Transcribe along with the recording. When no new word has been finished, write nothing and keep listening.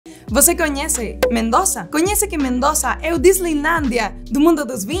Você conhece Mendoza? Conhece que Mendoza é o Disneylândia do mundo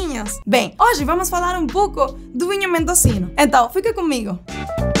dos vinhos? Bem, hoje vamos falar um pouco do vinho mendocino. Então, fica comigo.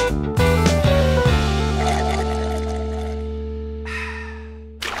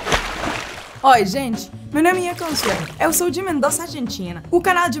 Oi, gente. Meu nome é Consuelo, eu sou de Mendoza, Argentina. O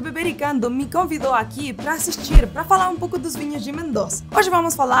canal de Bebericando me convidou aqui para assistir, para falar um pouco dos vinhos de Mendoza. Hoje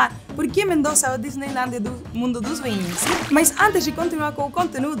vamos falar por que Mendoza é o Disneylândia do mundo dos vinhos. Mas antes de continuar com o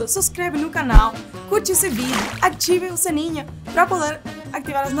conteúdo, se inscreve no canal, curte esse vídeo, ative o sininho para poder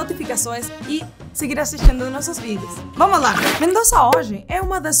ativar as notificações e seguir assistindo nossos vídeos. Vamos lá! Mendoza hoje é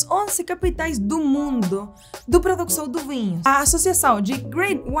uma das 11 capitais do mundo do produção do vinho. A Associação de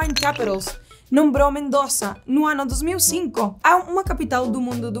Great Wine Capitals nombrou Mendoza no ano 2005 a uma capital do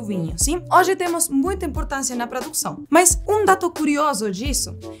mundo do vinho, sim? Hoje temos muita importância na produção, mas um dado curioso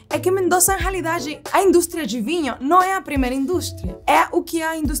disso é que Mendoza, em realidade, a indústria de vinho não é a primeira indústria, é o que é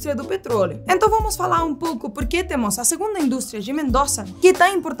a indústria do petróleo. Então vamos falar um pouco porque temos a segunda indústria de Mendoza, que é tão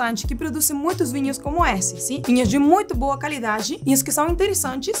importante, que produz muitos vinhos como esse, sim? Vinhos de muito boa qualidade, vinhos que são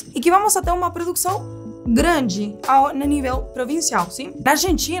interessantes e que vamos a ter uma produção grande no nível provincial, sim? Na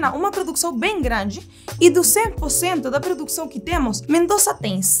Argentina, uma produção bem grande, e do 100% da produção que temos, Mendoza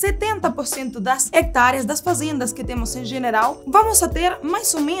tem 70% das hectares das fazendas que temos em geral. Vamos a ter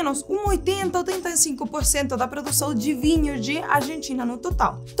mais ou menos 85% da produção de vinho de Argentina no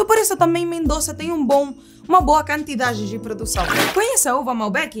total. Então por isso também Mendoza tem uma boa quantidade de produção. Conhece a uva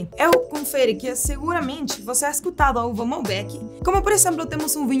Malbec? Eu confere que seguramente você ha escutado a uva Malbec. Como por exemplo,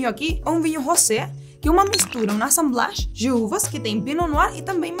 temos um vinho aqui, um vinho rosé, que é uma mistura, uma assemblagem de uvas que tem Pinot Noir e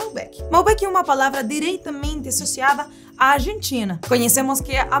também Malbec. Malbec é uma palavra diretamente associada à Argentina. Conhecemos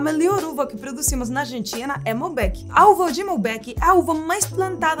que a melhor uva que produzimos na Argentina é Malbec. A uva de Malbec é a uva mais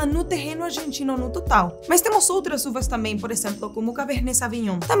plantada no terreno argentino no total. Mas temos outras uvas também, por exemplo, como Cabernet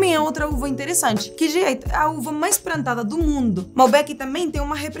Sauvignon. Também é outra uva interessante, que é a uva mais plantada do mundo. Malbec também tem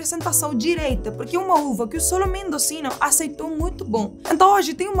uma representação direta, porque é uma uva que o solo mendocino aceitou muito bom. Então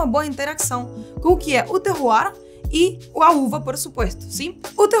hoje tem uma boa interação com o que é o terroir e a uva, por supuesto, sim?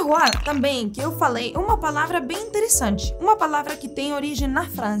 O terroir também, que eu falei, é uma palavra bem interessante. Uma palavra que tem origem na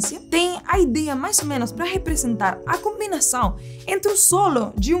França, tem a ideia mais ou menos para representar a combinação entre o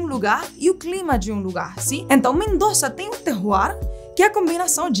solo de um lugar e o clima de um lugar, sim? Então, Mendoza tem o terroir, que é a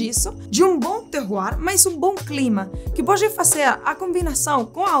combinação disso, de um bom terroir, mas um bom clima, que pode fazer a combinação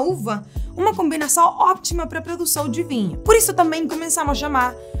com a uva uma combinação ótima para a produção de vinho. Por isso também começamos a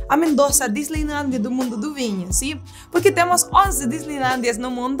chamar a Mendoza Disneylândia do mundo do vinho, sim? Porque temos 11 Disneylândias no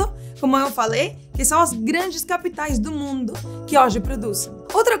mundo, como eu falei, que são as grandes capitais do mundo que hoje produzem.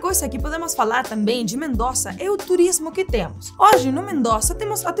 Outra coisa que podemos falar também de Mendoza é o turismo que temos. Hoje no Mendoza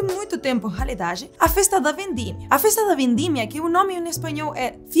temos há muito tempo, em realidade, a Festa da Vendimia. A Festa da Vendimia, que o nome em espanhol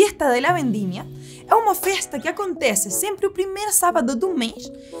é Fiesta de la Vendimia, é uma festa que acontece sempre o primeiro sábado do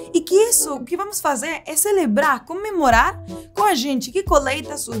mês e que isso, o que vamos fazer é celebrar, comemorar com a gente que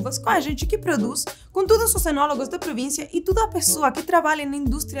coleta as uvas, com a gente que produz, com todos os enólogos da província e toda a pessoa que trabalha na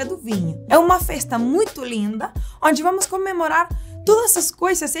indústria do vinho. É uma festa muito linda, onde vamos comemorar todas essas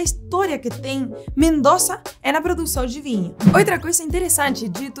coisas, a história que tem Mendoza é na produção de vinho. Outra coisa interessante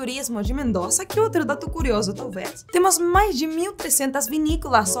de turismo de Mendoza, que outro dado curioso talvez, temos mais de 1.300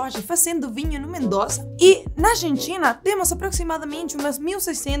 vinícolas hoje fazendo vinho no Mendoza, e na Argentina temos aproximadamente umas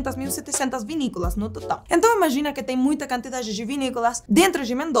 1.600, 1.700 vinícolas no total. Então imagina que tem muita quantidade de vinícolas dentro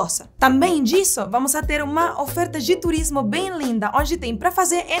de Mendoza. Também disso, vamos a ter uma oferta de turismo bem linda, onde tem para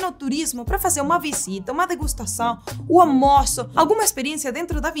fazer enoturismo, para fazer uma visita, uma degustação, o almoço, alguma experiência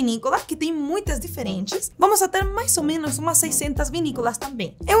dentro da vinícola, que tem muitas diferentes. Vamos a ter mais ou menos umas 600 vinícolas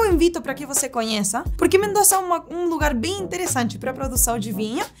também. Eu invito para que você conheça, porque Mendoza é um lugar bem interessante para a produção de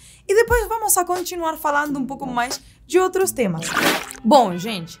vinho, e depois vamos a continuar falando um pouco mais de outros temas. Bom,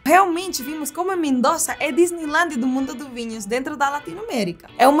 gente, realmente vimos como Mendoza é Disneylândia do mundo dos vinhos dentro da Latinoamérica.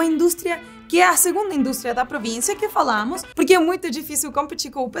 É uma indústria que é a segunda indústria da província que falamos, porque é muito difícil competir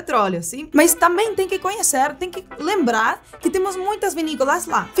com o petróleo, sim? Mas também tem que conhecer, tem que lembrar que temos muitas vinícolas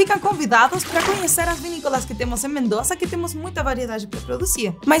lá. Ficam convidados para conhecer as vinícolas que temos em Mendoza, que temos muita variedade para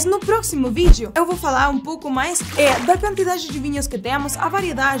produzir. Mas no próximo vídeo eu vou falar um pouco mais da quantidade de vinhos que temos, a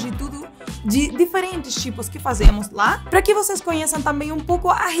variedade e tudo de diferentes tipos que fazemos lá, para que vocês conheçam também um pouco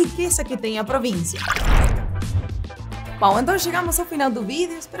a riqueza que tem a província. Bom, então chegamos ao final do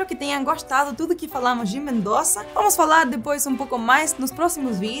vídeo, espero que tenham gostado de tudo que falamos de Mendoza. Vamos falar depois um pouco mais nos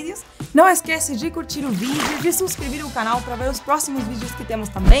próximos vídeos. Não esquece de curtir o vídeo, de se inscrever no canal para ver os próximos vídeos que temos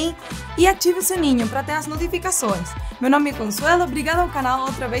também e ative o sininho para ter as notificações. Meu nome é Consuelo, obrigada ao canal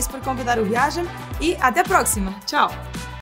outra vez por convidar o viagem e até a próxima. Tchau!